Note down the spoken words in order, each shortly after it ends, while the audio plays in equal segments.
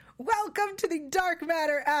Welcome to the Dark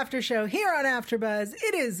Matter After Show here on AfterBuzz.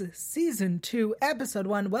 It is Season 2, Episode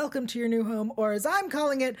 1. Welcome to your new home, or as I'm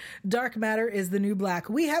calling it, Dark Matter is the New Black.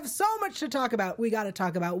 We have so much to talk about. We got to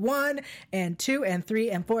talk about 1 and 2 and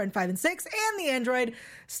 3 and 4 and 5 and 6 and the Android.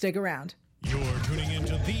 Stick around. You're tuning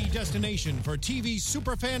into the destination for TV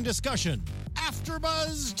superfan discussion,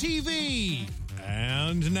 AfterBuzz TV.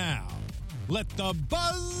 And now, let the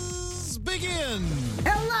buzz begin.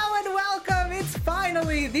 Hello and welcome. It's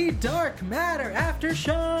finally the Dark Matter After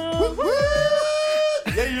Show. Woo-woo!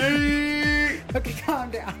 Yay! Okay,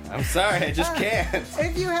 calm down. I'm sorry, I just can't.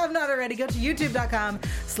 If you have not already, go to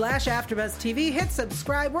youtube.com/AfterBuzzTV. Hit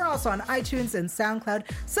subscribe. We're also on iTunes and SoundCloud.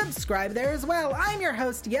 Subscribe there as well. I'm your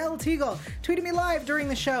host, Yell Teagle. Tweeting me live during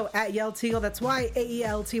the show at Yell Teagle. That's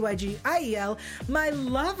YAELTYGIEL. My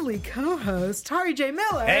lovely co-host, Tari J.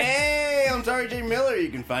 Miller. Hey, I'm Tari J. Miller.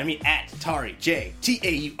 You can find me at Tari J.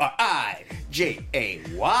 TAURIJAY.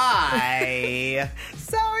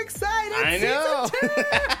 So excited! I know. Season 2.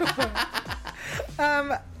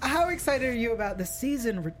 How excited are you about the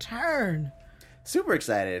season return? Super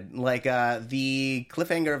excited. Like, the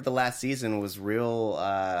cliffhanger of the last season was real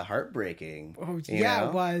heartbreaking. Oh, yeah,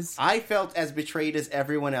 it was. I felt as betrayed as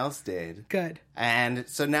everyone else did. Good. And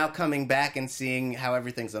so now coming back and seeing how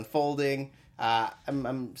everything's unfolding,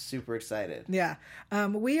 I'm super excited. Yeah.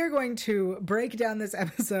 We are going to break down this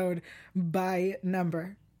episode by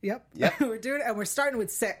number. Yep. We're starting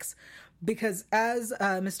with 6 because as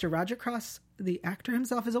Mr. Roger Cross, the actor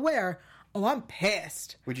himself, is aware, I'm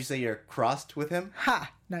pissed. Would you say you're crossed with him?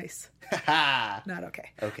 Ha! Nice. Ha! Not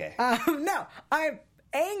okay. Okay. No, I'm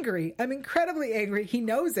angry. I'm incredibly angry. He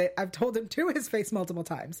knows it. I've told him to his face multiple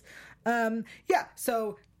times.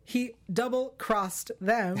 So he double-crossed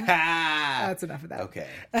them. Ha! That's enough of that. Okay.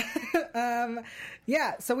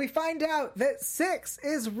 So we find out that 6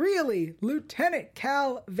 is really Lieutenant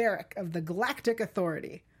Cal Varick of the Galactic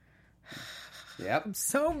Authority. Yep. I'm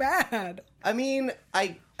so mad. I mean,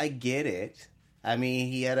 I get it. I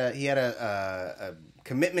mean, he had a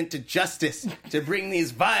commitment to justice to bring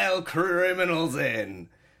these vile criminals in.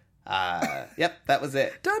 Yep, that was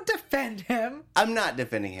it. Don't defend him. I'm not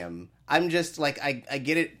defending him. I'm just like I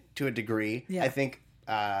get it to a degree. Yeah. I think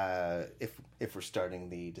if we're starting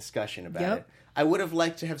the discussion about it, I would have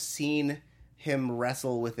liked to have seen him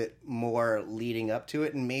wrestle with it more leading up to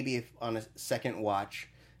it, and maybe if on a second watch,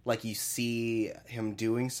 like you see him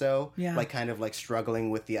doing so, like kind of like struggling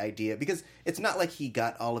with the idea, because it's not like he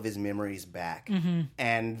got all of his memories back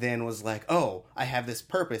and then was like, oh, I have this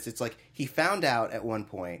purpose. It's like he found out at one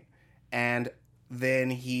point and then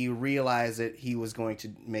he realized that he was going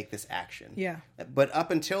to make this action. Yeah. But up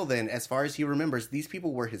until then, as far as he remembers, these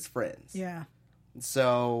people were his friends. Yeah.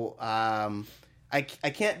 So I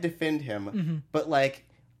can't defend him, but like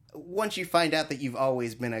once you find out that you've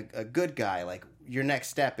always been a good guy, like your next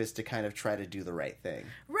step is to kind of try to do the right thing.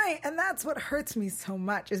 Right, and that's what hurts me so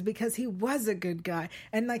much, is because he was a good guy.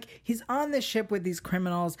 And, like, he's on this ship with these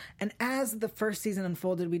criminals, and as the first season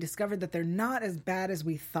unfolded, we discovered that they're not as bad as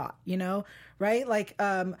we thought, you know? Right? Like,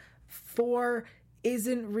 4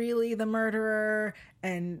 isn't really the murderer,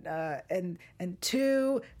 and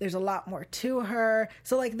 2, there's a lot more to her.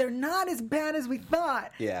 So, like, they're not as bad as we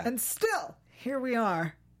thought. Yeah. And still, here we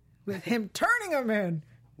are, with him turning them in.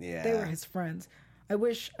 Yeah. They were his friends. I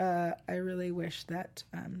really wish that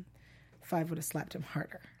 5 would have slapped him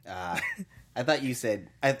harder. I thought you said,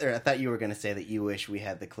 I thought you were going to say that you wish we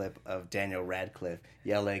had the clip of Daniel Radcliffe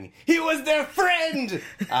yelling, "He was their friend!"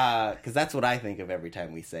 Because that's what I think of every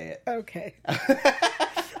time we say it. Okay.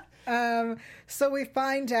 So we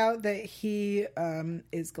find out that he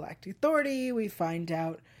is Galactic Authority. We find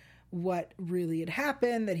out what really had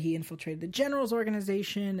happened, that he infiltrated the General's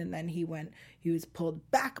organization, and then he was pulled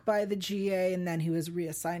back by the GA, and then he was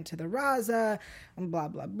reassigned to the Raza, and blah,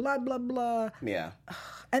 blah, blah, blah, blah. Yeah.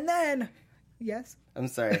 And then, yes? I'm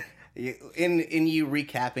sorry. In you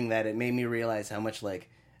recapping that, it made me realize how much, like,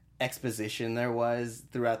 exposition there was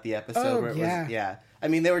throughout the episode. Oh, where it yeah. was, yeah. I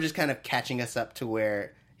mean, they were just kind of catching us up to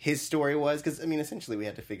where his story was, because, I mean, essentially we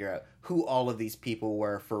had to figure out who all of these people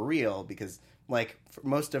were for real, because, like, for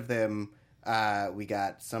most of them, we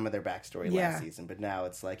got some of their backstory last season, but now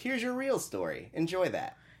it's like, here's your real story. Enjoy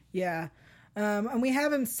that. Yeah. And we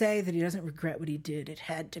have him say that he doesn't regret what he did. It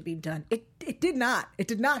had to be done. It did not. It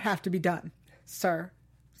did not have to be done, sir.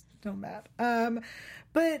 Still mad.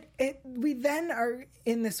 But we then are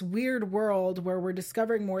in this weird world where we're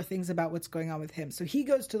discovering more things about what's going on with him. So he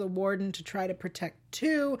goes to the warden to try to protect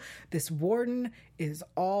 2. This warden is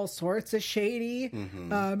all sorts of shady.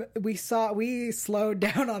 Mm-hmm. We slowed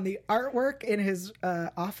down on the artwork in his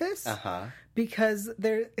office because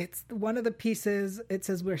it's one of the pieces, it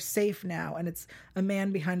says we're safe now, and it's a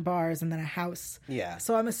man behind bars and then a house. Yeah.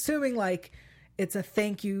 So I'm assuming like it's a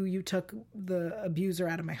thank you, you took the abuser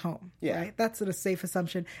out of my home. Yeah. Right? That's a safe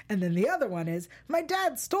assumption. And then the other one is my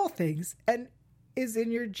dad stole things and is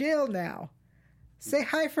in your jail now. Say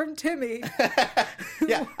hi from Timmy.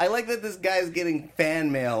 Yeah, I like that this guy's getting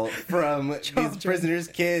fan mail from these prisoners'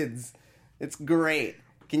 kids. It's great.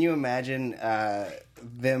 Can you imagine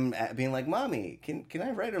them being like, Mommy, can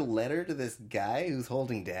I write a letter to this guy who's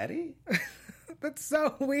holding Daddy? That's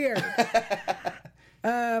so weird.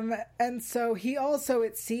 And so he also,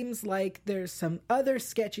 it seems like there's some other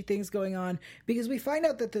sketchy things going on, because we find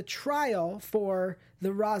out that the trial for the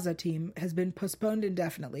Raza team has been postponed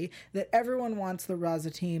indefinitely, that everyone wants the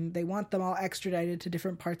Raza team. They want them all extradited to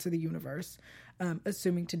different parts of the universe,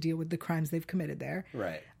 assuming to deal with the crimes they've committed there.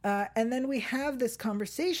 Right. And then we have this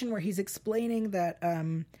conversation where he's explaining that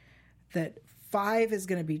that 5 is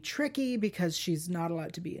going to be tricky because she's not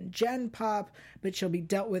allowed to be in Gen Pop, but she'll be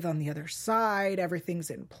dealt with on the other side. Everything's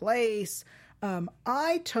in place.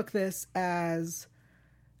 I took this as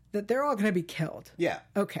that they're all going to be killed. Yeah.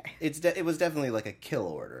 Okay. It was definitely like a kill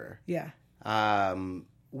order. Yeah.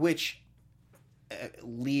 Which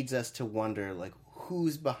leads us to wonder, like,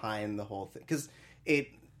 who's behind the whole thing? Because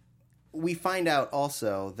we find out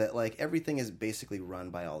also that, like, everything is basically run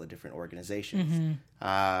by all the different organizations,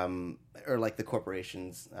 or like the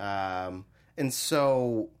corporations. And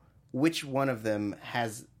so which one of them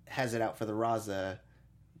has it out for the Raza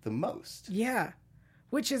the most? Yeah.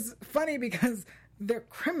 Which is funny because they're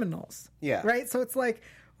criminals. Yeah. Right? So it's like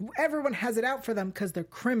everyone has it out for them because they're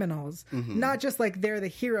criminals, not just like they're the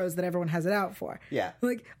heroes that everyone has it out for. Yeah.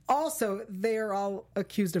 Like, also, they're all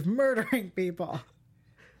accused of murdering people.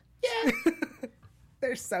 Yeah.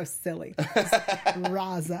 They're so silly.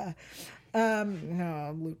 Raza.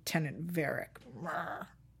 No, Lieutenant Varick.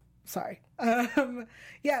 Sorry.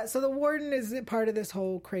 Yeah, so the warden is part of this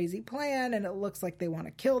whole crazy plan, and it looks like they want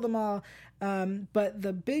to kill them all. But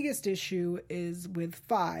the biggest issue is with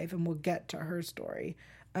 5, and we'll get to her story.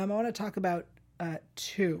 I want to talk about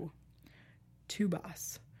 2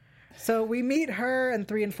 boss. So we meet her, and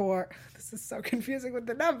 3 and 4. This is so confusing with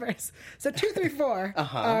the numbers. So 2, 3, 4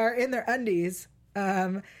 are in their undies,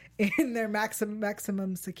 in their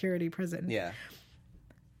maximum security prison. Yeah.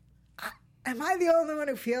 Am I the only one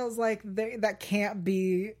who feels like that can't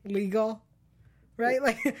be legal? Right?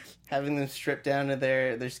 Like having them stripped down to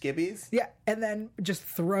their skibbies? Yeah, and then just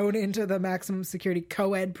thrown into the maximum security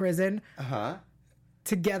co-ed prison.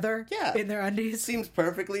 Together in their undies. Seems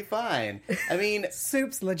perfectly fine. I mean,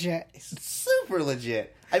 Soup's legit. Super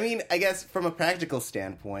legit. I mean, I guess from a practical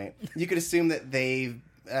standpoint, you could assume that they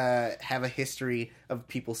have a history of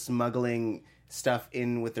people smuggling stuff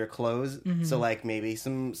in with their clothes. So, like, maybe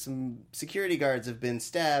some security guards have been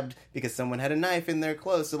stabbed because someone had a knife in their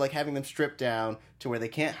clothes. So, like, having them stripped down to where they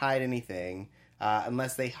can't hide anything.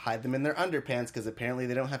 Unless they hide them in their underpants, because apparently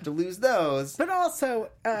they don't have to lose those. But also,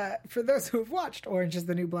 for those who have watched Orange is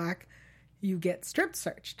the New Black, you get strip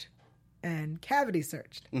searched and cavity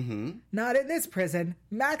searched. Not in this prison.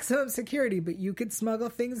 Maximum security, but you could smuggle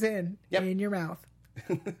things in your mouth.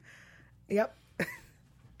 Yep.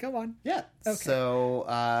 Go on. Yeah. Okay.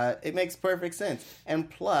 So it makes perfect sense. And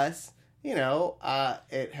plus, you know,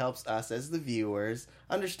 it helps us as the viewers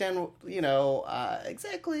understand, you know,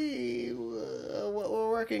 exactly what we're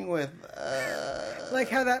working with. Like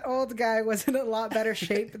how that old guy was in a lot better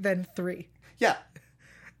shape than 3. Yeah.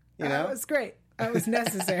 You know? That was great. That was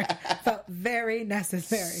necessary. Felt very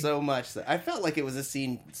necessary. So much so. I felt like it was a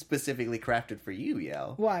scene specifically crafted for you,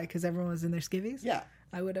 Yell. Why? Because everyone was in their skivvies? Yeah.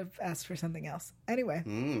 I would have asked for something else. Anyway.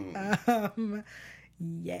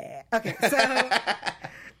 Yeah. Okay,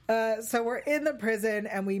 so... so we're in the prison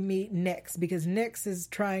and we meet Nix because Nix is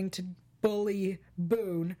trying to bully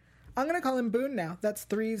Boone. I'm going to call him Boone now. That's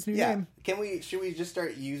 3's new name. Should we just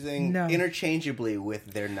start using interchangeably with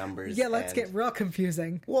their numbers? Yeah, let's get real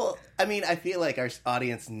confusing. Well, I mean, I feel like our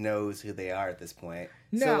audience knows who they are at this point.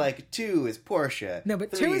 No. So, like, 2 is Portia. No,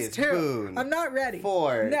 but 3 2 is 2. Boone. I'm not ready.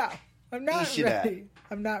 4. No, I'm not Ishida. ready.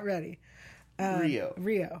 I'm not ready.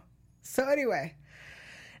 Rio. So anyway,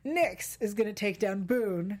 Nix is going to take down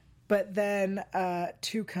Boone, but then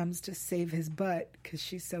 2 comes to save his butt because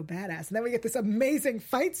she's so badass. And then we get this amazing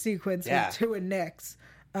fight sequence with 2 and Nix.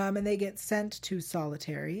 And they get sent to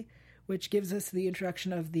solitary, which gives us the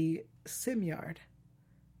introduction of the sim yard,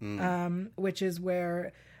 which is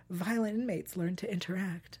where violent inmates learn to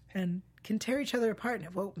interact and can tear each other apart and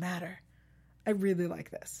it won't matter. I really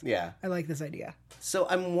like this. Yeah. I like this idea. So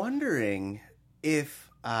I'm wondering if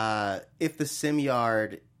the sim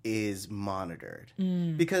yard is monitored.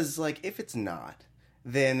 Because, like, if it's not,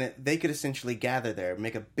 then they could essentially gather there,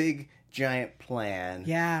 make a big, giant plan.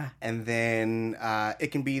 Yeah. And then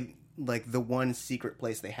it can be, like, the one secret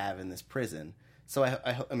place they have in this prison. So,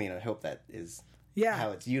 I hope that is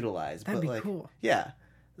how it's utilized. That'd but, be like, cool. Yeah.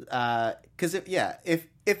 Because, if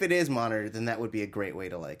it is monitored, then that would be a great way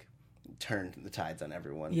to, like, turn the tides on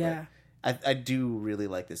everyone. Yeah. But I do really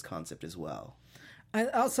like this concept as well. I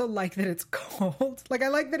also like that it's cold. Like, I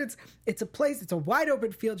like that it's a place, it's a wide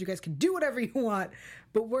open field. You guys can do whatever you want,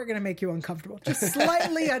 but we're going to make you uncomfortable. Just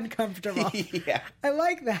slightly uncomfortable. Yeah. I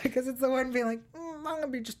like that because it's the one being like, I'm going to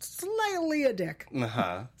be just slightly a dick.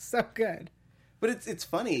 Uh-huh. So good. But it's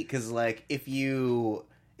funny because, like, if the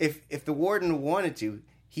warden wanted to,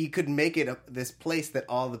 he could make it this place that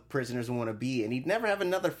all the prisoners want to be, and he'd never have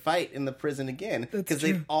another fight in the prison again because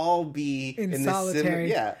they'd all be in solitary.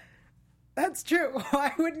 Yeah. That's true.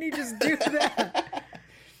 Why wouldn't he just do that?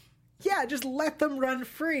 Yeah, just let them run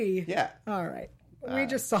free. Yeah. All right. We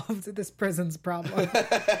just solved this prison's problem.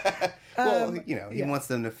 Well, he wants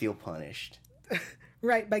them to feel punished.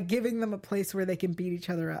 Right, by giving them a place where they can beat each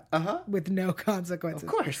other up with no consequences. Of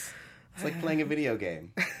course. It's like playing a video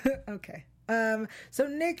game. Okay. So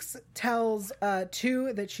Nyx tells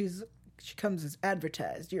 2 that she comes as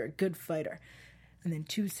advertised. You're a good fighter. And then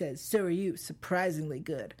 2 says, so are you, surprisingly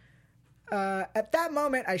good. At that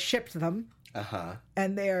moment, I shipped them. Uh-huh.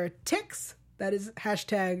 And they are ticks. That is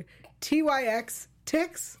hashtag TYX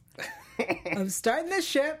ticks. I'm starting this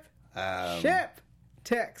ship. Ship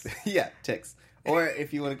ticks. Yeah, ticks. Or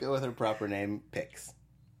if you want to go with her proper name, Pix.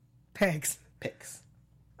 Pigs. Pix.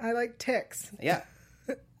 I like ticks. Yeah.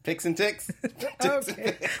 Pix and ticks. Ticks Okay.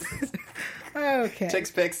 and pix. Okay.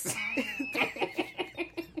 Ticks, pix.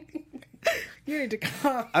 You need to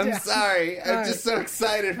calm I'm down. sorry. I'm just so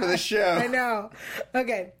excited for the show. I know.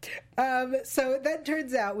 Okay. So that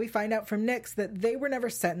turns out, we find out from Nyx that they were never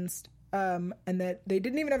sentenced, and that they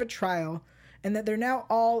didn't even have a trial, and that they're now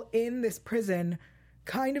all in this prison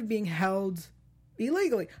kind of being held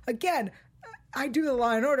illegally. Again, I do the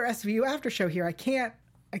Law and Order SVU after show here. I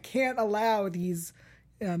can't allow these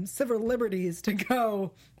civil liberties to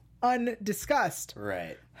go undiscussed.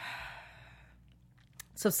 Right.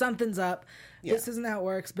 So something's up. Yeah. This isn't how it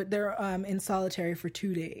works, but they're in solitary for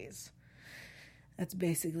 2 days. That's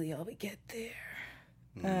basically all we get there.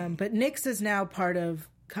 But Nyx is now part of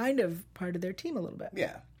their team a little bit.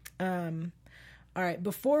 Yeah. All right,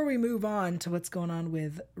 before we move on to what's going on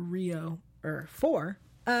with Rio 4,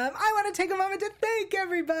 I want to take a moment to thank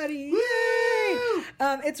everybody. Yay!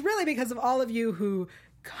 It's really because of all of you who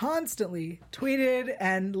constantly tweeted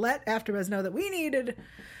and let AfterBuzz know that we needed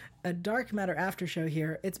a Dark Matter after show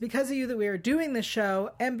here. It's because of you that we are doing this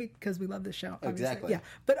show, and because we love this show, obviously. Exactly. Yeah,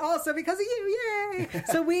 but also because of you. Yay!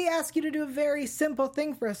 So we ask you to do a very simple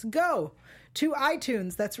thing for us. Go to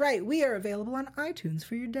iTunes. That's right. We are available on iTunes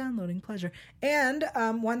for your downloading pleasure. And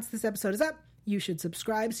once this episode is up, you should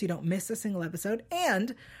subscribe so you don't miss a single episode,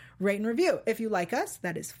 and rate and review. If you like us,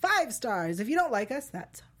 that is 5 stars. If you don't like us,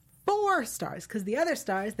 that's 4 stars, because the other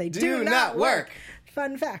stars, they do not work.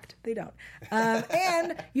 Fun fact, they don't.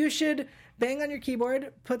 And you should bang on your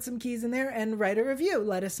keyboard, put some keys in there, and write a review.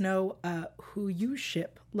 Let us know who you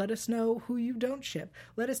ship. Let us know who you don't ship.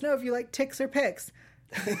 Let us know if you like ticks or picks.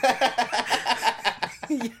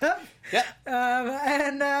 Yep.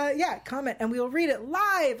 Comment, and we will read it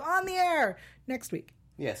live on the air next week.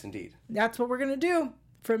 Yes, indeed. That's what we're going to do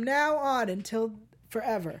from now on until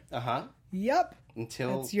forever. Uh-huh. Yep.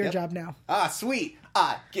 Until... It's your job now. Ah, sweet.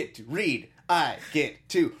 I get to read. I get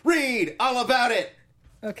to read all about it.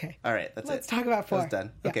 Okay. All right, that's Let's talk about 4. That's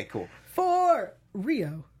done. Yeah. Okay, cool. 4,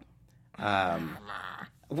 Rio.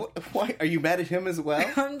 Why are you mad at him as well?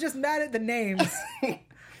 I'm just mad at the names.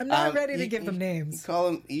 I'm not ready to give them names. Call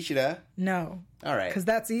him Ishida. No. All right. Because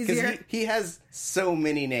that's easier. Because he has so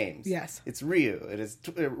many names. Yes. It's Ryu. It is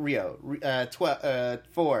Rio.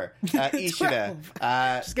 4. Ishida.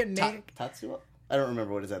 Just get a name. Tatsuo? I don't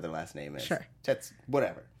remember what his other last name is. Sure.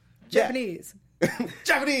 Whatever. Japanese. Yeah.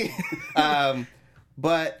 Japanese!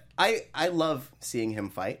 But I love seeing him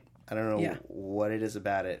fight. I don't know what it is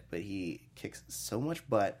about it, but he kicks so much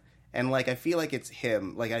butt. And, like, I feel like it's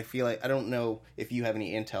him. Like, I feel like... I don't know if you have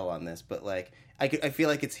any intel on this, but, like... I feel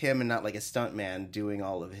like it's him and not, like, a stuntman doing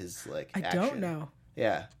all of his, like, action. I don't know.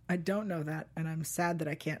 Yeah. I don't know that, and I'm sad that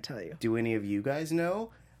I can't tell you. Do any of you guys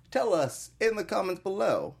know? Tell us in the comments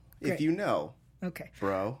below if you know. Okay.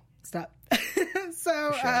 Bro. Stop.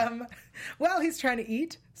 So, while he's trying to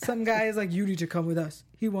eat, some guy is like, you need to come with us.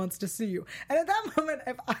 He wants to see you. And at that moment,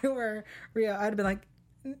 if I were Rio, I'd have been like,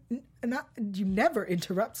 you never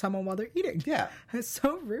interrupt someone while they're eating. Yeah. It's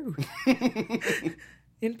so rude.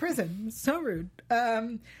 in prison. So rude.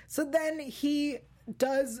 So then he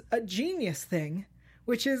does a genius thing,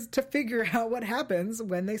 which is to figure out what happens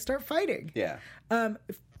when they start fighting. Yeah.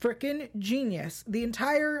 Frickin' genius. The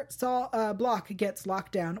entire block gets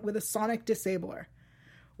locked down with a sonic disabler,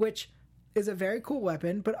 which is a very cool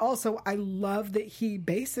weapon, but also I love that he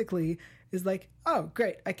basically is like, oh,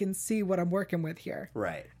 great, I can see what I'm working with here.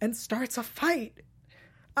 Right. And starts a fight.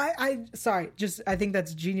 I think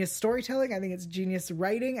that's genius storytelling. I think it's genius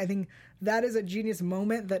writing. I think that is a genius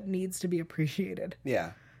moment that needs to be appreciated.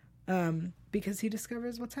 Yeah. Because he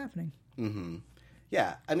discovers what's happening. Mm-hmm.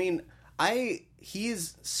 Yeah. I mean, he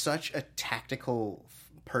is such a tactical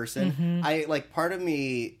person. Mm-hmm. Part of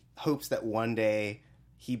me hopes that one day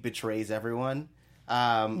he betrays everyone.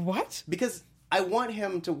 What? Because I want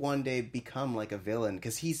him to one day become like a villain,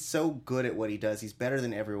 because he's so good at what he does. He's better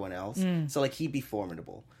than everyone else. So like he'd be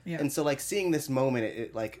formidable. Yeah. And so like seeing this moment,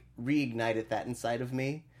 it like reignited that inside of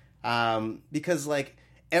me. Because like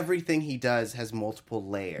everything he does has multiple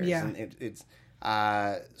layers. Yeah. And it's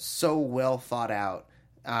so well thought out.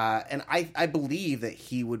 And I believe that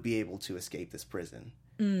he would be able to escape this prison.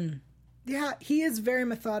 Yeah, he is very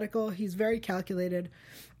methodical. He's very calculated.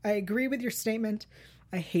 I agree with your statement.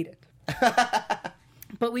 I hate it.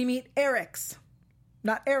 But we meet Erics.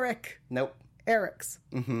 Not Eric. Nope. Erics.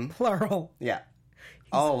 Mm-hmm. Plural. Yeah.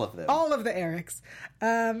 All of them. All of the Erics.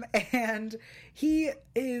 And he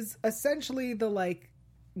is essentially the, like,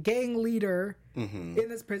 gang leader in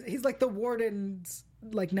this prison. He's like the warden's,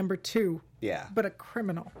 like, number 2. Yeah. But a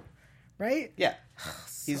criminal. Right? Yeah.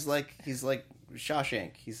 He's like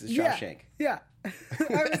Shawshank. He's the Shawshank. Yeah. I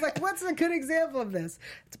was like, what's a good example of this?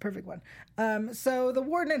 It's a perfect one. So the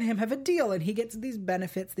warden and him have a deal, and he gets these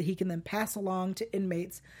benefits that he can then pass along to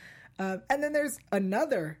inmates. And then there's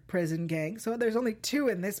another prison gang. So there's only 2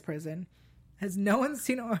 in this prison. Has no one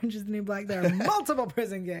seen Orange is the New Black? There are multiple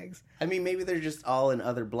prison gangs. I mean, maybe they're just all in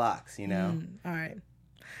other blocks, you know? All right.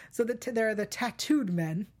 So there are the tattooed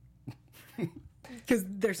men. Because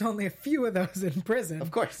there's only a few of those in prison. Of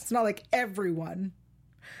course. It's not like everyone.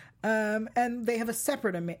 And they have a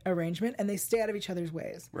separate arrangement, and they stay out of each other's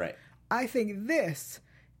ways. Right. I think this,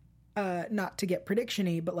 not to get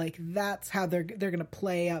prediction-y, but like that's how they're going to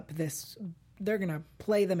play up this. They're going to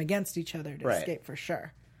play them against each other to escape for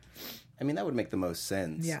sure. I mean, that would make the most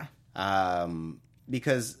sense. Yeah.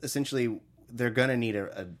 Because essentially they're going to need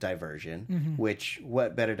a diversion, which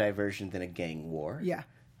what better diversion than a gang war? Yeah.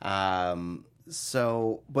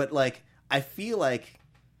 So, but like, I feel like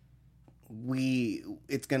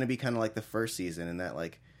it's going to be kind of like the first season in that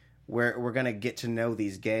like we're going to get to know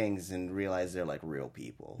these gangs and realize they're like real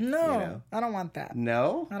people. No, you know? I don't want that.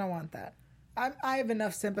 No? I don't want that. I have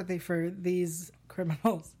enough sympathy for these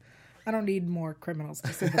criminals. I don't need more criminals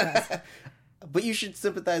to sympathize. But you should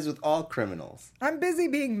sympathize with all criminals. I'm busy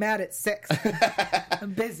being mad at 6.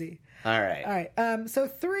 I'm busy. All right. So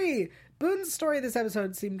 3, Boone's story this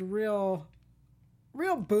episode seemed real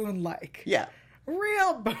Boone-like. Yeah.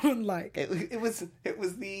 Real Boone-like. It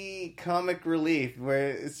was the comic relief where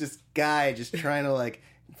it's just guy just trying to like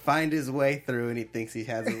find his way through, and he thinks he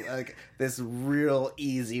has like this real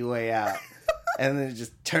easy way out, and then it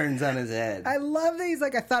just turns on his head. I love that he's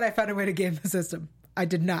like, I thought I found a way to game the system. I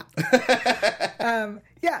did not.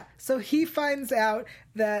 Yeah, so he finds out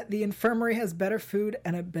that the infirmary has better food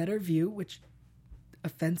and a better view, which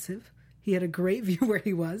offensive. He had a great view where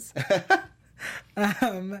he was.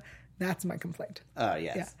 That's my complaint. Oh,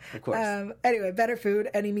 yes. Yeah. Of course. Anyway, better food.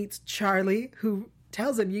 And he meets Charlie, who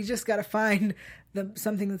tells him, you just got to find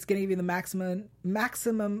something that's going to give you the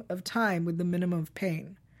maximum of time with the minimum of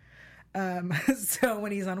pain. So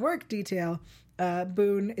when he's on work detail,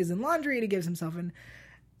 Boone is in laundry and he gives himself an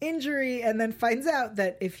injury and then finds out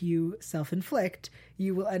that if you self-inflict,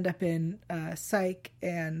 you will end up in psych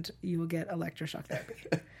and you will get electroshock therapy.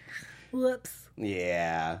 Whoops.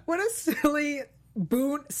 Yeah. What a silly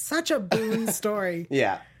Boone, such a Boone story.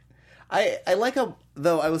 Yeah. I like how,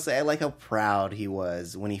 though I will say, I like how proud he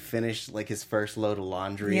was when he finished like his first load of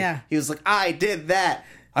laundry. Yeah. He was like, I did that.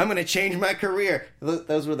 I'm going to change my career.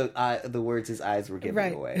 Those were the words his eyes were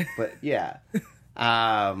giving away. But yeah.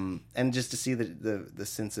 And just to see the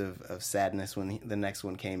sense of sadness when the next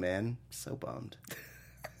one came in, so bummed.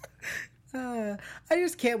 I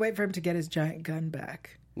just can't wait for him to get his giant gun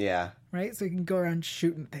back. Yeah. Right? So he can go around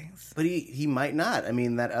shooting things. But he might not. I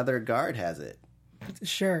mean, that other guard has it.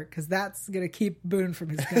 Sure, because that's going to keep Boone from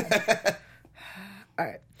his gun. All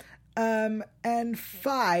right. And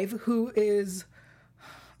 5, who is...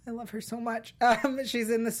 I love her so much. She's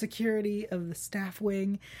in the security of the staff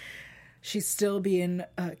wing. She's still being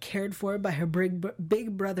cared for by her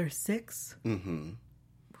big brother 6. Mm-hmm.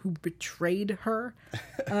 who betrayed her.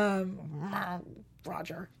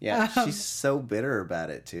 Roger. Yeah, she's so bitter about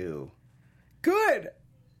it, too. Good.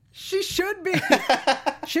 She should be.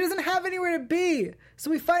 She doesn't have anywhere to be.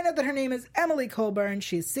 So we find out that her name is Emily Colburn.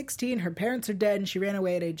 She's 16. Her parents are dead, and she ran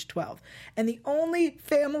away at age 12. And the only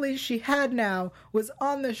family she had now was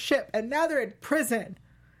on the ship, and now they're in prison.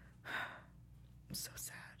 I'm so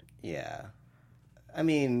sad. Yeah. I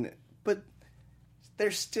mean, but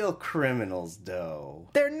they're still criminals, though.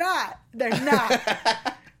 They're not. They're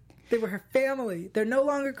not. They were her family. They're no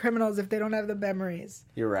longer criminals if they don't have the memories.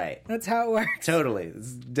 You're right. That's how it works. Totally.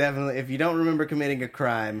 It's definitely, if you don't remember committing a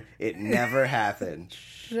crime, it never happened.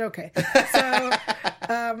 Okay. So,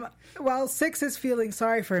 while Six is feeling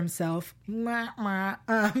sorry for himself,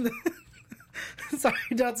 sorry,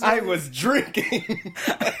 don't say I was drinking.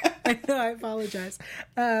 I know, I apologize.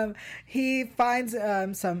 He finds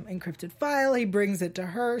some encrypted file. He brings it to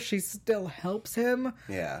her. She still helps him.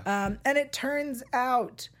 Yeah. And it turns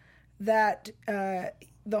out that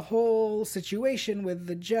the whole situation with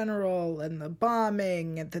the general and the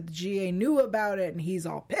bombing, and that the GA knew about it, and he's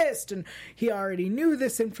all pissed, and he already knew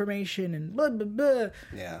this information, and blah blah blah.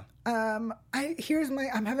 Yeah. I'm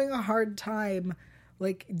having a hard time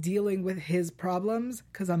like dealing with his problems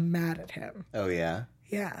because I'm mad at him. Oh yeah.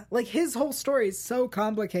 Yeah, like his whole story is so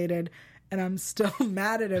complicated, and I'm still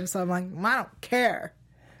mad at him. So I'm like, I don't care.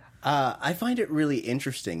 I find it really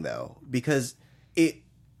interesting though, because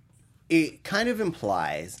it kind of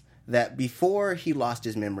implies that before he lost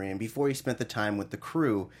his memory and before he spent the time with the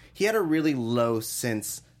crew, he had a really low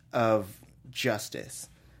sense of justice.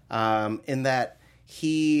 In that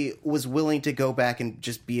he was willing to go back and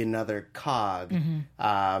just be another cog,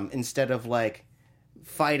 instead of like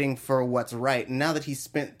fighting for what's right. And now that he's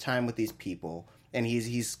spent time with these people and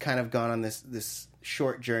he's kind of gone on this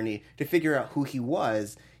short journey to figure out who he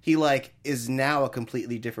was, he like is now a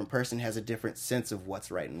completely different person, has a different sense of what's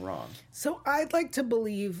right and wrong. So I'd like to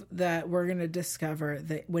believe that we're going to discover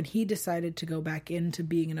that when he decided to go back into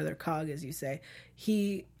being another cog, as you say,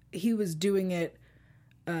 he was doing it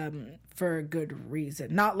for a good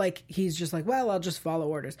reason. Not like he's just like, well, I'll just follow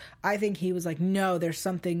orders. I think he was like, no, there's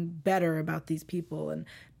something better about these people, and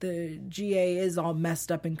the GA is all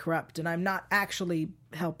messed up and corrupt, and I'm not actually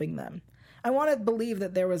helping them. I want to believe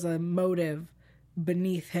that there was a motive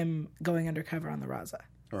beneath him going undercover on the Raza.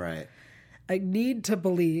 Right. I need to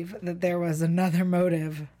believe that there was another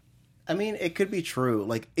motive. I mean, it could be true.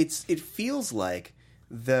 Like it feels like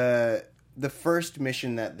the first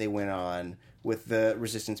mission that they went on with the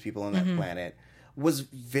resistance people on that planet was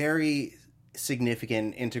very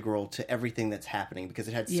significant and integral to everything that's happening, because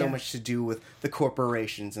it had so much to do with the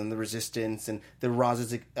corporations and the resistance and the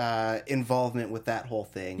Raza's involvement with that whole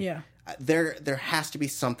thing. Yeah. There has to be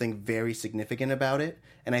something very significant about it,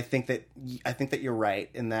 and I think that you're right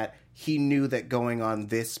in that he knew that going on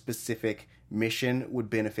this specific mission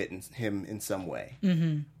would benefit him in some way.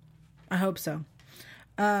 Mm-hmm. I hope so.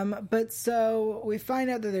 But so we find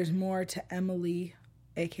out that there's more to Emily,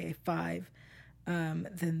 aka 5,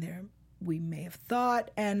 than we may have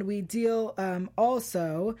thought, and we deal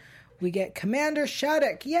also. We get Commander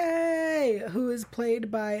Shattuck, yay, who is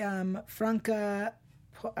played by Franca.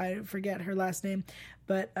 I forget her last name,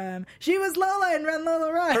 but she was Lola in Run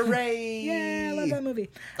Lola Run. Hooray! Yeah, I love that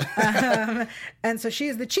movie. And so she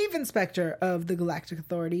is the Chief Inspector of the Galactic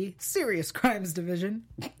Authority Serious Crimes Division.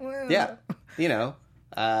 Yeah, you know.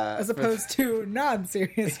 As opposed to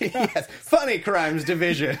non-serious crimes. Yes, funny crimes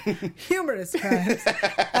division. Humorous crimes.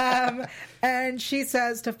 And she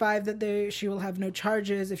says to 5 that she will have no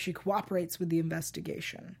charges if she cooperates with the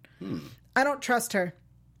investigation. I don't trust her,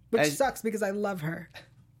 which sucks because I love her.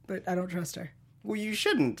 But I don't trust her. Well, you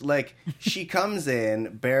shouldn't. Like, she comes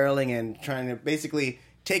in, barreling in, trying to basically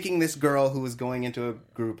taking this girl who was going into a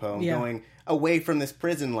group home, going away from this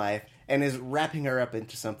prison life, and is wrapping her up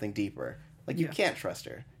into something deeper. Like, you can't trust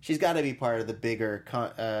her. She's got to be part of the bigger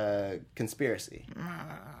conspiracy.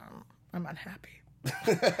 I'm unhappy.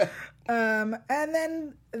 And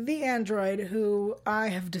then the android, who I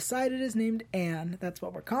have decided is named Anne. That's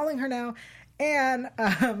what we're calling her now. Anne,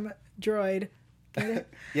 droid. Get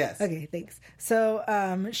it? Yes. Okay, thanks.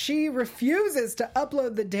 So she refuses to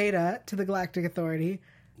upload the data to the Galactic Authority.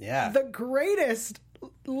 Yeah. The greatest,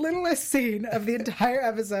 littlest scene of the entire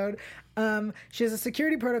episode. She has a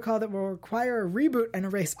security protocol that will require a reboot and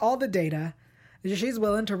erase all the data. She's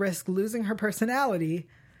willing to risk losing her personality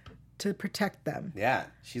to protect them. Yeah,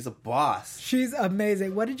 she's a boss. She's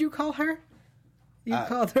amazing. What did you call her? You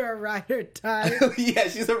called her a ride or die. Yeah,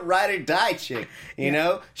 she's a ride or die chick. You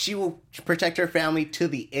know? She will protect her family to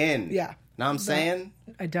the end. Yeah. Know what I'm saying?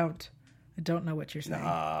 I don't. I don't know what you're saying.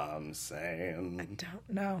 I'm saying. I don't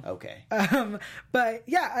know. Okay. But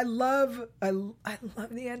yeah, I love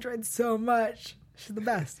the android so much. She's the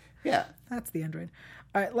best. Yeah. That's the android.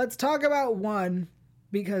 All right, let's talk about 1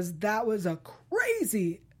 because that was a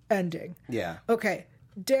crazy ending. Yeah. Okay,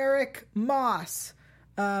 Derek Moss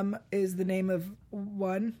is the name of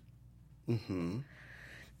 1. Mm-hmm.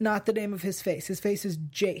 Not the name of his face. His face is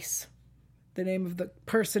Jace. The name of the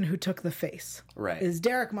person who took the face is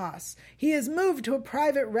Derek Moss. He has moved to a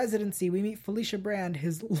private residency. We meet Felicia Brand,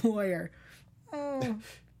 his lawyer. Oh,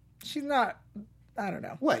 she's not, I don't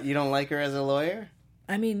know. What, you don't like her as a lawyer?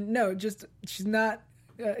 I mean, no, just she's not,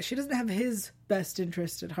 she doesn't have his best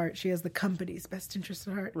interest at heart. She has the company's best interest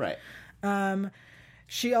at heart. Right.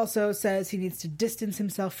 She also says he needs to distance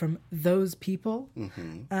himself from those people.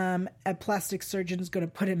 Mm-hmm. A plastic surgeon is going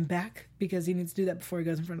to put him back because he needs to do that before he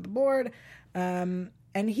goes in front of the board. And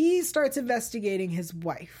he starts investigating his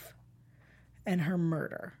wife and her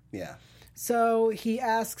murder. Yeah. So he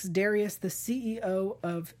asks Darius, the CEO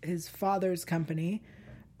of his father's company,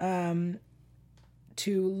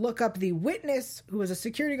 to look up the witness who was a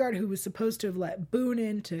security guard who was supposed to have let Boone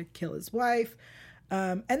in to kill his wife.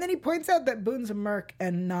 And then he points out that Boone's a merc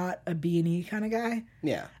and not a B&E kind of guy.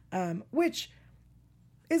 Yeah. Which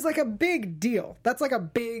is like a big deal. That's like a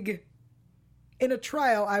big... In a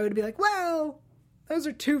trial, I would be like, well, those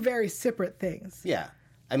are 2 very separate things. Yeah.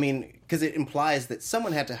 I mean, because it implies that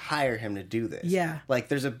someone had to hire him to do this. Yeah. Like,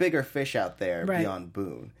 there's a bigger fish out there beyond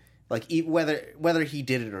Boone. Like, whether he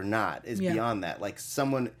did it or not is beyond that. Like,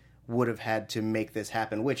 someone would have had to make this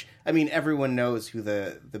happen, which, I mean, everyone knows who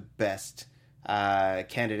the best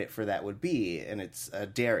candidate for that would be, and it's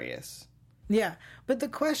Darius. Yeah. But the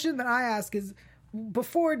question that I ask is,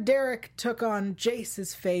 before Derek took on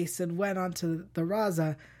Jace's face and went onto the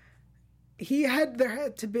Raza, there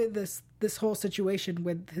had to be this whole situation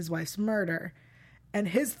with his wife's murder. And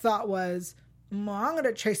his thought was, I'm going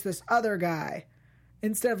to chase this other guy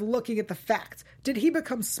instead of looking at the facts. Did he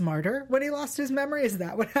become smarter when he lost his memory? Is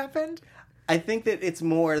that what happened? I think that it's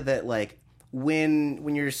more that, like,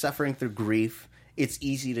 when you're suffering through grief, it's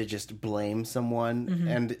easy to just blame someone. Mm-hmm.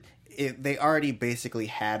 And they already basically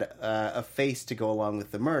had a face to go along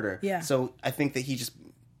with the murder. Yeah. So I think that he just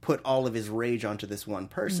put all of his rage onto this one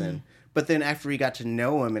person. Mm. But then after he got to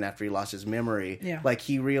know him and after he lost his memory, like,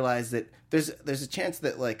 he realized that there's a chance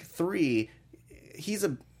that, like, 3,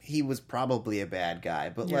 he was probably a bad guy,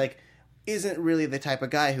 but like, isn't really the type of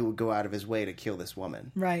guy who would go out of his way to kill this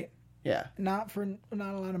woman. Right. Yeah. Not a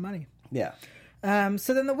lot of money. Yeah.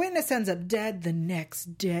 So then the witness ends up dead the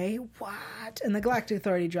next day. What? And the Galactic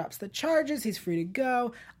Authority drops the charges. He's free to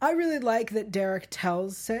go. I really like that Derek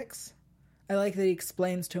tells Six. I like that he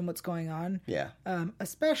explains to him what's going on. Yeah.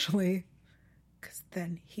 Especially because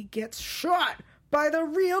then he gets shot by the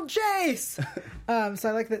real Jace. So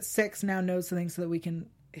I like that Six now knows something so that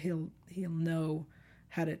he'll know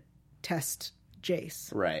how to test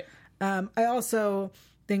Jace. Right. I also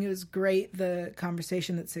think it was great, the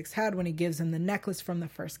conversation that Six had when he gives him the necklace from the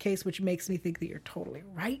first case, which makes me think that you're totally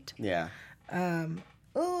right. Yeah.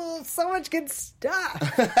 Oh, so much good stuff.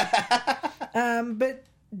 But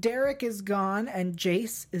Derek is gone and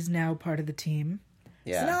Jace is now part of the team.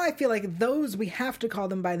 Yeah. So now I feel like we have to call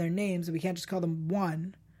them by their names. We can't just call them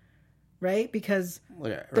one. Right? Because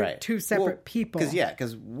they're 2 separate people.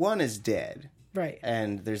 Because one is dead. Right.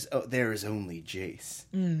 And there is only Jace.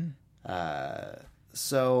 Mm.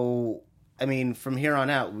 So, I mean, from here on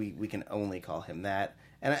out, we can only call him that.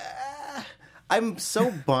 And I'm so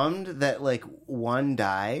bummed that, like, one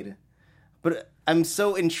died. But I'm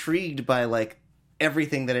so intrigued by, like,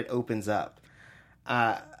 everything that it opens up.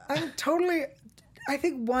 I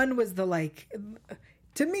think one was the, like...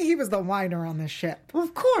 To me, he was the whiner on the ship. Well,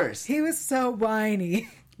 of course. He was so whiny.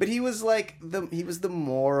 But he was, like, he was the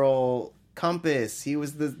moral compass. He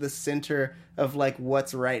was the center of, like,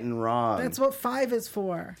 what's right and wrong. That's what 5 is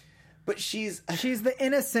for. But she's the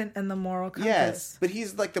innocent and the moral compass. Yes, but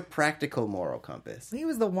he's, like, the practical moral compass. He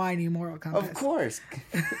was the whiny moral compass. Of course.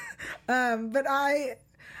 But I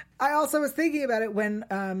also was thinking about it when,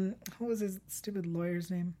 what was his stupid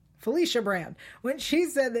lawyer's name? Felicia Brand. When she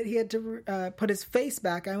said that he had to put his face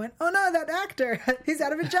back, I went, oh no, that actor, he's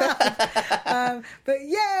out of a job. But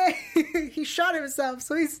yay, he shot himself,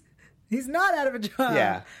 so he's not out of a job.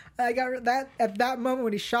 Yeah. I got that at that moment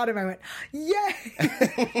when he shot him, I went,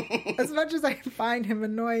 yay! As much as I find him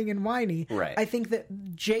annoying and whiny, right. I think that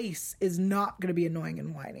Jace is not going to be annoying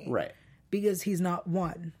and whiny. Right. Because he's not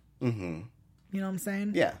one. Mm-hmm. You know what I'm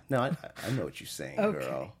saying? Yeah. No, I know what you're saying, okay.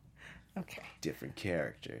 Girl. Okay. Different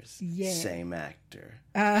characters. Yeah. Same actor.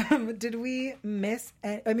 Did we miss?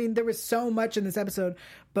 I mean, there was so much in this episode,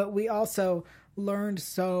 but we also learned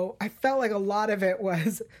I felt like a lot of it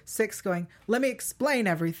was Six going, let me explain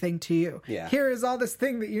everything to you. Yeah. Here is all this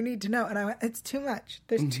thing that you need to know. And I went, it's too much.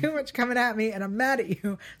 There's too much coming at me and I'm mad at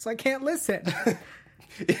you, so I can't listen.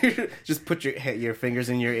 Just put your fingers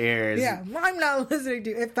in your ears. Yeah, I'm not listening to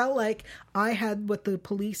you. It felt like I had what the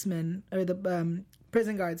policemen or the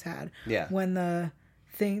prison guards had when the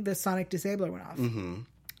sonic disabler went off. Mm-hmm.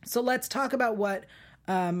 So let's talk about what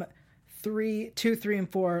 2, 3,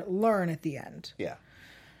 and 4 learn at the end. Yeah.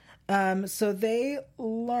 So they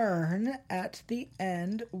learn at the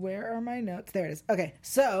end. Where are my notes? There it is. Okay.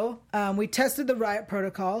 So we tested the riot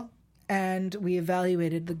protocol and we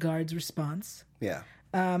evaluated the guards' response. Yeah.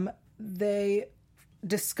 They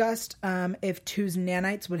discussed if 2's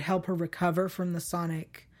nanites would help her recover from the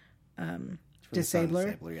sonic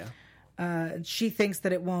disabler. She thinks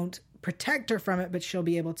that it won't protect her from it, but she'll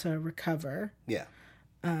be able to recover. Yeah.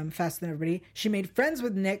 Faster than everybody. She made friends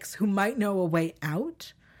with Nyx, who might know a way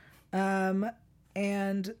out.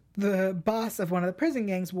 And the boss of one of the prison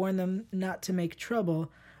gangs warned them not to make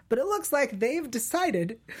trouble. But it looks like they've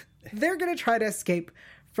decided they're going to try to escape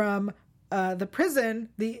from the prison,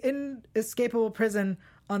 the inescapable prison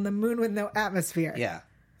on the moon with no atmosphere. Yeah.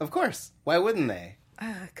 Of course. Why wouldn't they?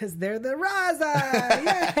 Because they're the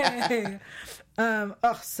Raza! Yay!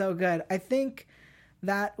 So good. I think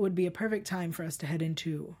that would be a perfect time for us to head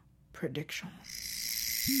into predictions.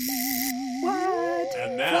 What?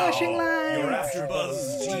 And now, Flashing lights. your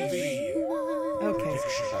AfterBuzz TV. Okay.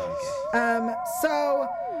 So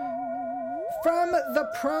from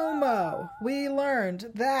the promo, we learned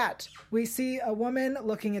that we see a woman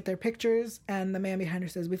looking at their pictures, and the man behind her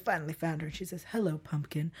says, "We finally found her." And she says, "Hello,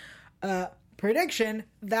 pumpkin." Prediction: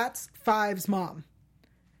 that's 5's mom.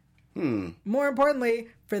 More importantly,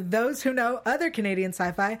 for those who know other Canadian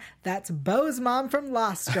sci-fi, that's Beau's mom from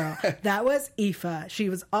Lost Girl. That was Aoife. She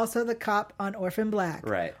was also the cop on Orphan Black.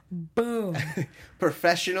 Right. Boom.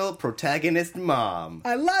 Professional protagonist mom.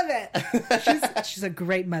 I love it. She's a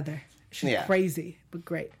great mother. She's crazy, but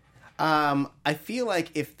great. I feel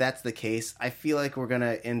like if that's the case, I feel like we're going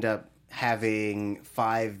to end up having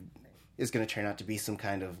 5 is going to turn out to be some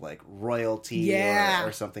kind of like royalty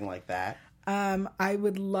or something like that. I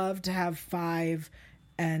would love to have 5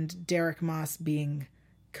 and Derek Moss being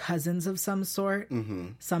cousins of some sort. Mm-hmm.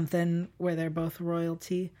 Something where they're both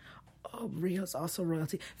royalty. Oh, Rio's also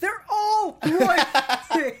royalty. They're all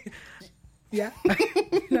royalty. Yeah?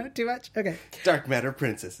 Not too much? Okay. Dark Matter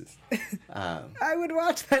Princesses. I would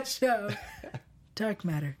watch that show. Dark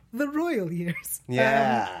Matter. The Royal Years.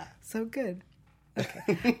 Yeah. So good.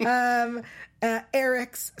 Okay.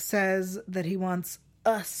 Eric's says that he wants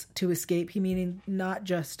us to escape. He meaning not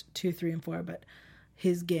just 2, 3, and 4, but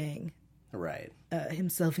his gang. Right.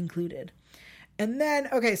 Himself included. And then,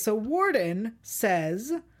 okay, so Warden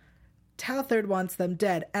says Talthard wants them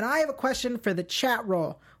dead. And I have a question for the chat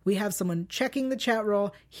roll. We have someone checking the chat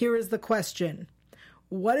roll. Here is the question.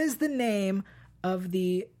 What is the name of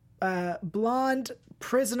the blonde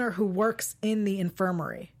prisoner who works in the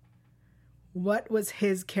infirmary? What was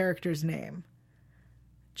his character's name?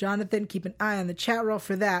 Jonathan, keep an eye on the chat roll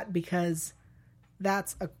for that, because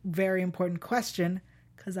that's a very important question,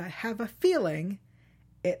 because I have a feeling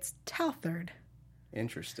it's Talthard.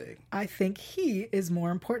 Interesting. I think he is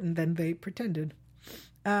more important than they pretended.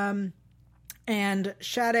 And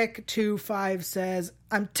Shattuck25 says,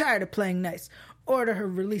 "I'm tired of playing nice. Order her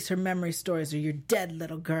release her memory stores or you're dead,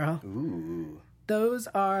 little girl." Ooh. Those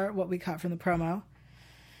are what we caught from the promo.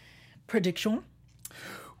 Prediction?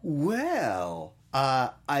 Well,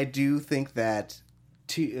 I do think that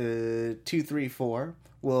 2, 3, 4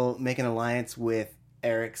 will make an alliance with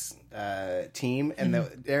Eric's team, and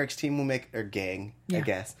Eric's team will make, or gang, I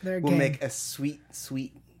guess, will make a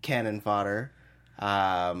sweet cannon fodder,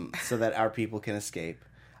 so that our people can escape.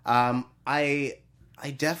 I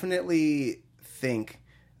definitely think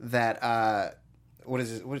that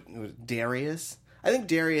what Darius? I think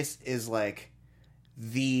Darius is like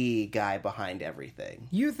the guy behind everything.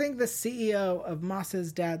 You think the CEO of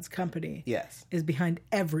Moss's dad's company is behind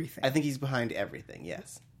everything? I think he's behind everything,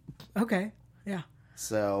 yes. Okay, yeah.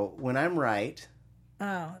 So, when I'm right...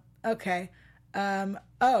 Oh, okay.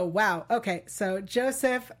 Oh, wow. Okay, so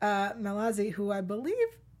Joseph Malazzi, who I believe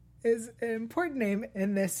is an important name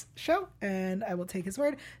in this show, and I will take his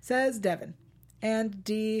word, says Devin. And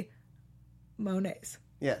D. Monets.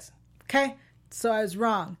 Yes. Okay, so I was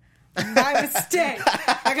wrong. My mistake.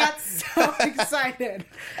 I got so excited.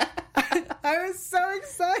 I was so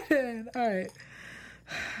excited. All right.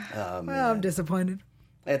 Oh, man. Well, I'm disappointed.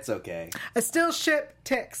 It's okay. I still ship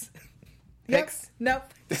Tix. Yep. Tix? Nope.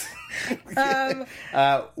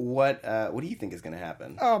 What do you think is going to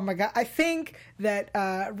happen? Oh my God. I think that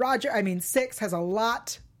Six has a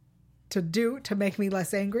lot to do to make me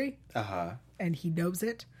less angry. Uh-huh. And he knows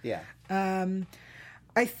it. Yeah. Here's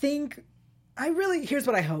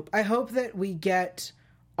what I hope. I hope that we get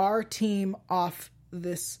our team off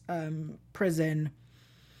this prison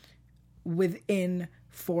within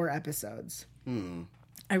 4 episodes.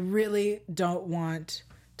 I really don't want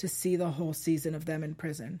to see the whole season of them in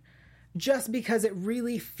prison, just because it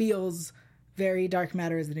really feels very Dark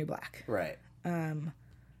Matter is the New Black. Right. And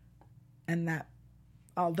that,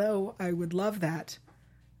 although I would love that,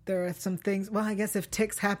 there are some things. Well, I guess if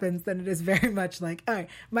Tix happens, then it is very much like, all right,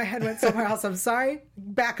 my head went somewhere else. I'm sorry.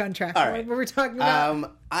 Back on track. All right. What were we talking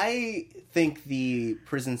about? I think the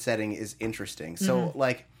prison setting is interesting. So,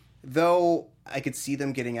 though I could see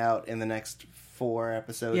them getting out in the next 4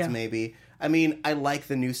 episodes, maybe. I mean, I like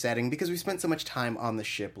the new setting because we spent so much time on the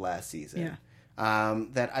ship last season. Yeah.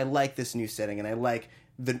 That I like this new setting, and I like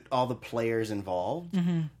all the players involved.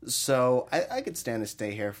 Mm-hmm. So I could stand to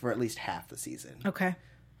stay here for at least half the season. Okay.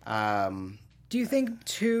 Do you think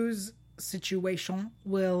 2's situation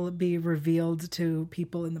will be revealed to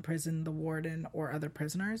people in the prison, the warden, or other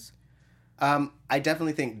prisoners? I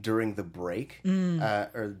definitely think during the break,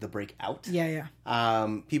 or the break out,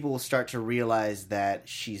 people will start to realize that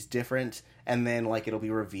she's different, and then it'll be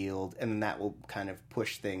revealed, and then that will kind of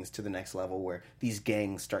push things to the next level where these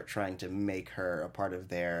gangs start trying to make her a part of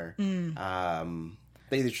their.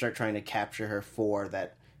 They either start trying to capture her for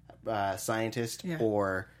that scientist,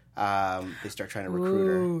 or they start trying to recruit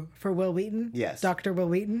her for Will Wheaton. Yes, Dr. Will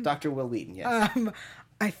Wheaton. Dr. Will Wheaton. Yes.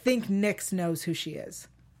 I think Nix knows who she is.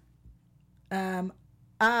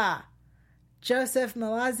 Joseph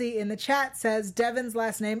Malazzi in the chat says Devin's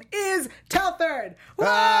last name is Telford.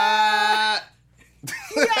 Yes.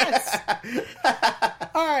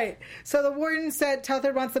 All right. So the warden said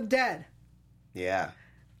Telford wants them dead. Yeah.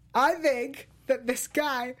 I think that this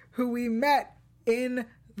guy who we met in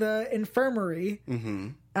the infirmary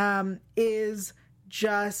is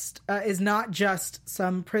not just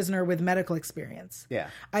some prisoner with medical experience.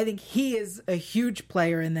 Yeah. I think he is a huge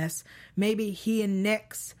player in this. Maybe he and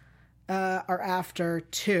Nix are after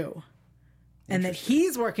too. And that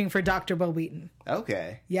he's working for Dr. Will Wheaton.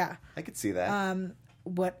 Okay. Yeah. I could see that.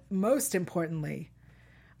 What most importantly,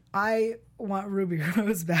 I want Ruby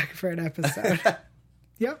Rose back for an episode.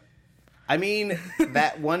 Yep. I mean,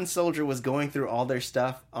 that one soldier was going through all their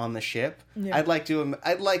stuff on the ship. Yeah. I'd like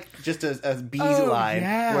just a Bees line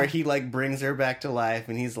where he brings her back to life,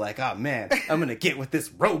 and he's like, "Oh man, I'm gonna get with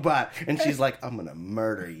this robot," and she's like, "I'm gonna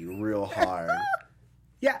murder you real hard."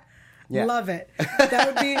 Yeah. Love it. That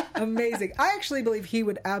would be amazing. I actually believe he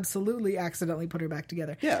would absolutely accidentally put her back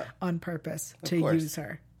together. Yeah. On purpose to use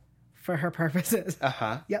her for her purposes.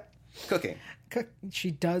 Yep. Cooking.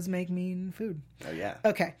 She does make mean food. Oh yeah.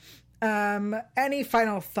 Okay. Any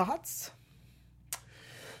final thoughts?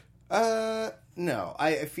 No.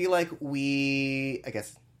 I feel like I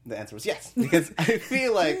guess the answer was yes, because I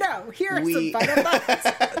feel like no. Here are some final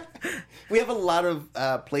thoughts. We have a lot of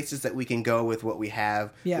places that we can go with what we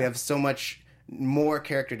have. Yeah. We have so much more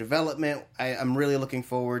character development. I'm really looking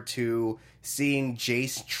forward to seeing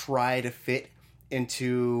Jace try to fit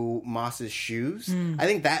into Moss's shoes. I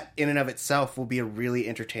think that in and of itself will be a really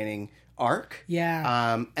entertaining arc.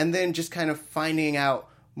 Yeah. And then just kind of finding out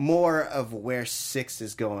more of where Six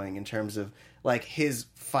is going in terms of his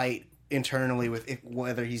fight internally with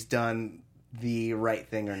whether he's done the right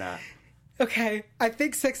thing or not. Okay, I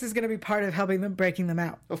think Six is going to be part of helping them, breaking them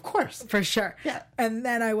out. Of course. For sure. Yeah. And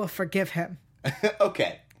then I will forgive him.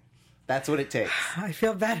 Okay. That's what it takes. I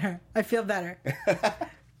feel better.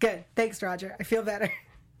 Good. Thanks, Roger. I feel better.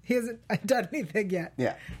 He hasn't done anything yet.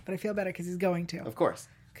 Yeah. But I feel better because he's going to. Of course.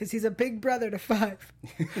 Because he's a big brother to 5.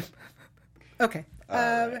 Okay.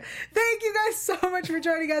 Right. Thank you guys so much for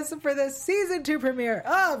joining us for the season 2 premiere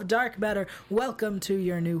of Dark Matter. Welcome to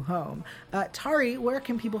your new home. Tari, where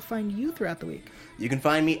can people find you throughout the week? You can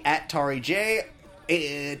find me at Tari J.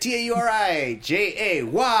 TAURIJAY.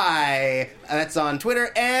 That's on Twitter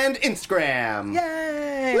and Instagram.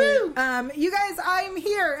 Yay! Woo! You guys, I'm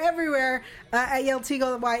here everywhere at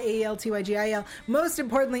YaelTeagle, YAELTYGIL. Most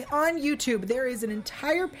importantly, on YouTube, there is an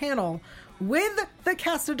entire panel with the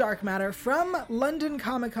cast of Dark Matter from London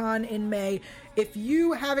Comic-Con in May. If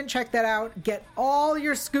you haven't checked that out, get all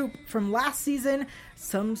your scoop from last season,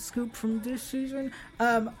 some scoop from this season.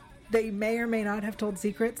 they may or may not have told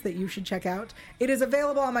secrets that you should check out. It is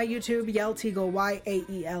available on my YouTube, Yaeltygiel,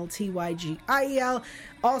 Yaeltygiel.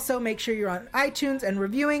 Also, make sure you're on iTunes and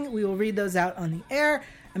reviewing. We will read those out on the air.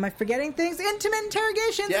 Am I forgetting things? Intimate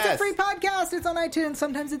Interrogations. Yes. It's a free podcast. It's on iTunes.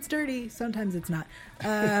 Sometimes it's dirty. Sometimes it's not.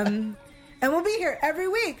 And we'll be here every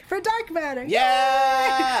week for Dark Matter.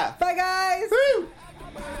 Yeah! Bye, guys. Woo!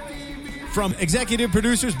 From executive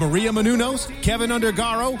producers Maria Menounos, Kevin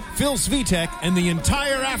Undergaro, Phil Svitek, and the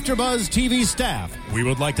entire AfterBuzz TV staff, we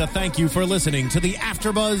would like to thank you for listening to the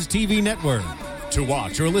AfterBuzz TV network. To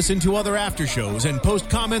watch or listen to other after shows and post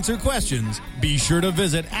comments or questions, be sure to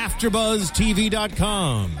visit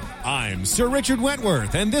AfterBuzzTV.com. I'm Sir Richard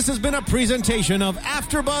Wentworth, and this has been a presentation of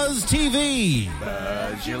AfterBuzz TV.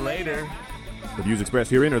 Buzz you later. The views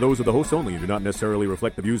expressed herein are those of the hosts only and do not necessarily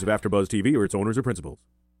reflect the views of AfterBuzz TV or its owners or principals.